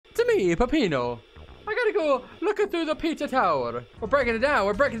Hey, Peppino. I gotta go looking through the pizza tower. We're breaking it down.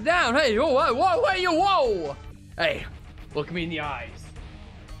 We're breaking it down. Hey, whoa, whoa, whoa, hey, you, whoa. Hey, look me in the eyes.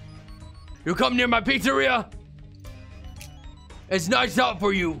 You come near my pizzeria? It's nice out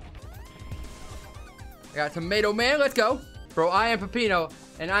for you. I got Tomato Man. Let's go. Bro, I am Peppino,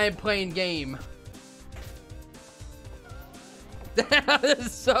 and I am playing game. This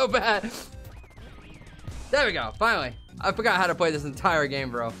is so bad. There we go. Finally. I forgot how to play this entire game,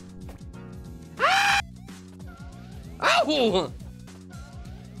 bro. Ah! Oh!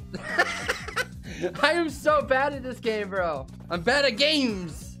 I am so bad at this game, bro. I'm bad at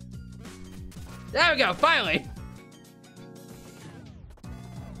games. There we go. Finally.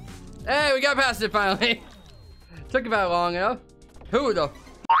 Hey, we got past it finally. Took about long enough. Who the f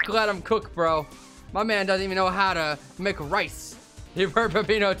let him cook, bro? My man doesn't even know how to make rice. You've heard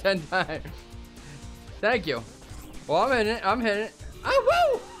Peppino 10 times. Thank you. Well, I'm hitting it. I'm hitting it.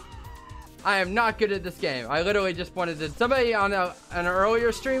 Oh, woo! I am not good at this game. I literally just wanted to... Somebody on an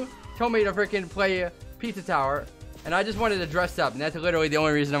earlier stream told me to freaking play Pizza Tower. And I just wanted to dress up. And that's literally the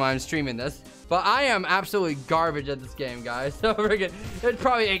only reason why I'm streaming this. But I am absolutely garbage at this game, guys. So freaking... It's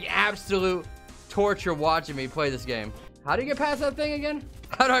probably an absolute torture watching me play this game. How do you get past that thing again?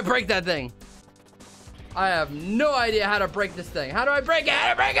 How do I break that thing? I have no idea how to break this thing. How do I break it?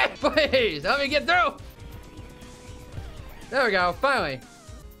 How do I break it? Please, let me get through. There we go. Finally.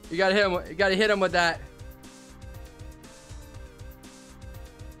 You gotta hit him. You gotta hit him with that.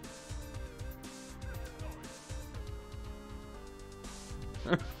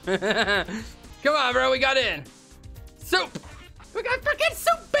 Come on, bro. We got in. Soup. We got freaking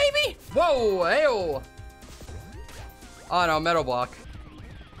soup, baby. Whoa. Hey-oh. Oh, no. Metal block.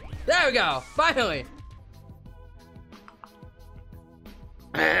 There we go. Finally.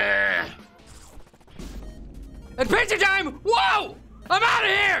 It's pizza time! Whoa! I'm out of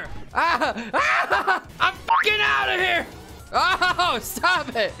here! I'm fucking out of here! Oh,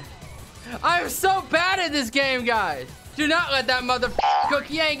 stop it! I'm so bad at this game, guys. Do not let that motherfucker cook.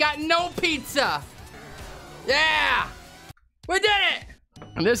 He ain't got no pizza. Yeah! We did it!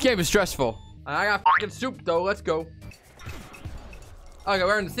 And this game is stressful. I got fucking soup, though. Let's go. Okay,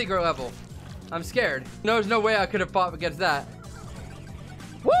 we're in the secret level. I'm scared. There's no way I could have fought against that.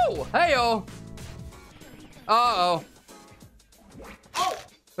 Woo! Hey-oh! Uh-oh. Oh!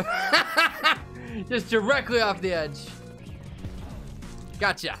 Just directly off the edge.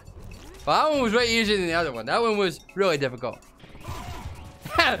 Gotcha. Well, that one was way easier than the other one. That one was really difficult.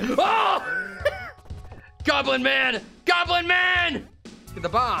 Oh! Goblin Man! Goblin Man! Get the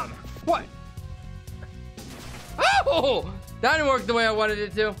bomb. What? Oh! That didn't work the way I wanted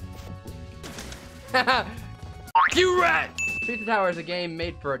it to. You rat! Pizza Tower is a game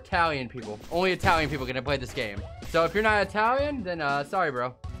made for Italian people. Only Italian people can play this game. So if you're not Italian, then sorry,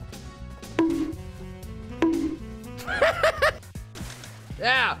 bro.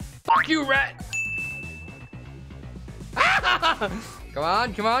 Yeah. Fuck you, rat. Come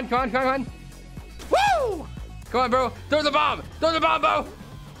on, come on, come on, come on. Woo! Come on, bro. Throw the bomb. Throw the bomb, bro.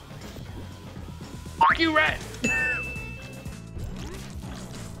 Fuck you, rat.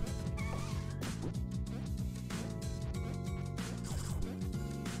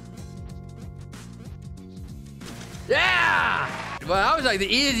 Yeah! Well, that was like the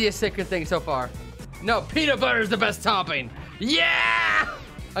easiest secret thing so far. No, peanut butter is the best topping. Yeah!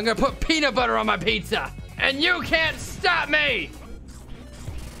 I'm gonna put peanut butter on my pizza. And you can't stop me!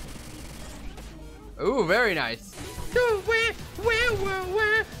 Ooh, very nice.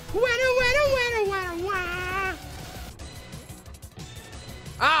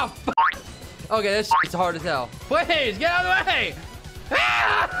 Oh, fuck! Okay, this shit's hard as hell. Please, get out of the way!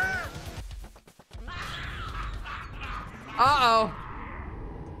 Ah! Uh-oh.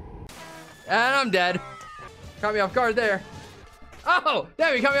 And I'm dead. Caught me off guard there. Oh,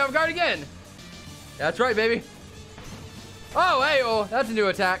 damn, you caught me off guard again. That's right, baby. Oh, hey, oh, that's a new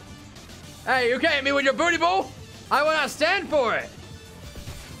attack. Hey, you can't hit me with your booty bowl. I will not stand for it.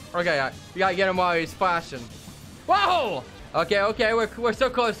 Okay, you gotta get him while he's flashing. Whoa! Okay, okay, we're so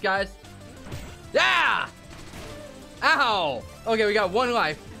close, guys. Yeah! Ow! Okay, we got one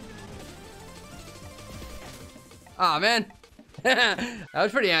life. Aw, man. That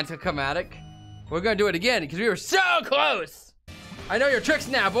was pretty anticlimactic. We're gonna do it again because we were so close. I know your tricks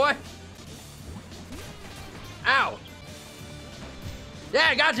now, boy. Ow.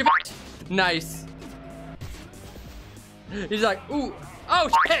 Yeah, got you, bitch. Nice. He's like, ooh. Oh,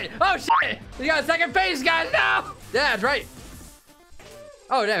 shit. Oh, shit. He got a second phase, guys. No. Yeah, that's right.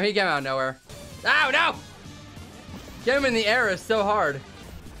 Oh, damn. He came out of nowhere. Ow, no. Get him in the air is so hard.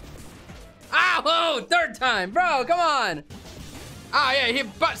 Ow, oh, third time. Bro, come on. Oh, yeah, he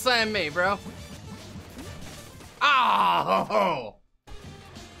butt slammed me, bro. Oh!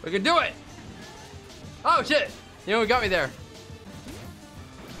 We can do it! Oh, shit! You know what got me there?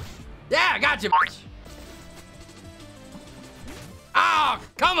 Yeah, I got you, bitch! Oh,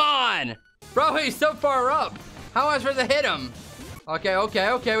 come on! Bro, he's so far up. How am I supposed to hit him? Okay, okay,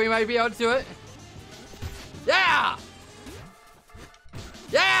 okay, we might be able to do it. Yeah!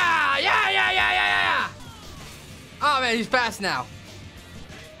 Yeah! Yeah, yeah, yeah, yeah, yeah! Oh, man, he's fast now.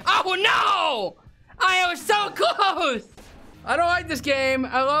 Oh, no! I was so close! I don't like this game.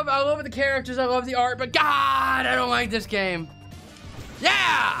 I love the characters, I love the art, but God, I don't like this game.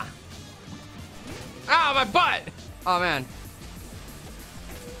 Yeah! Ow, my butt! Oh, man.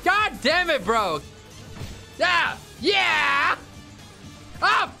 God damn it, bro! Yeah! Yeah!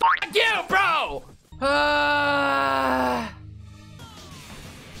 Oh, fuck you, bro!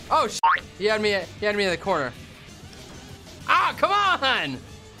 Oh, shit. He had me in the corner. Ah, come on!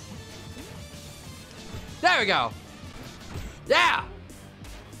 There we go. Yeah!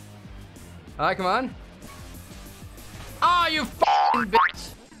 Alright, come on. Oh, you f***ing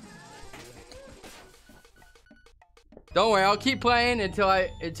bitch! Don't worry, I'll keep playing until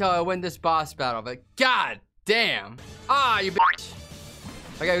I win this boss battle, but god damn! Ah, you bitch!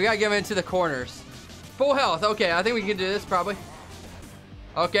 Okay, we gotta get him into the corners. Full health, okay, I think we can do this probably.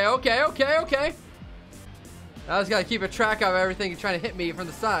 Okay, okay, okay, okay. I just gotta keep a track of everything trying to hit me from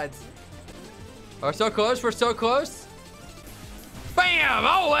the sides. We're so close, we're so close. Bam!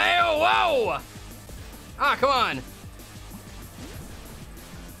 Oh, hey, oh, whoa! Ah, come on.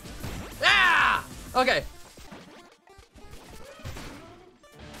 Ah! Okay.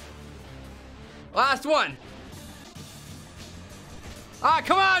 Last one. Ah,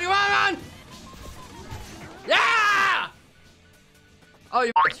 come on, come on, come on! Yeah! Oh,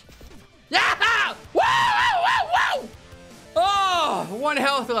 you bitch. Yeah! Woo, woo, woo, woo! Oh, 1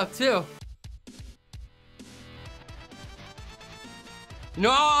 health left, too. No,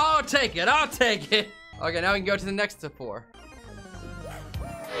 I'll take it, I'll take it. Okay, now we can go to the next 4.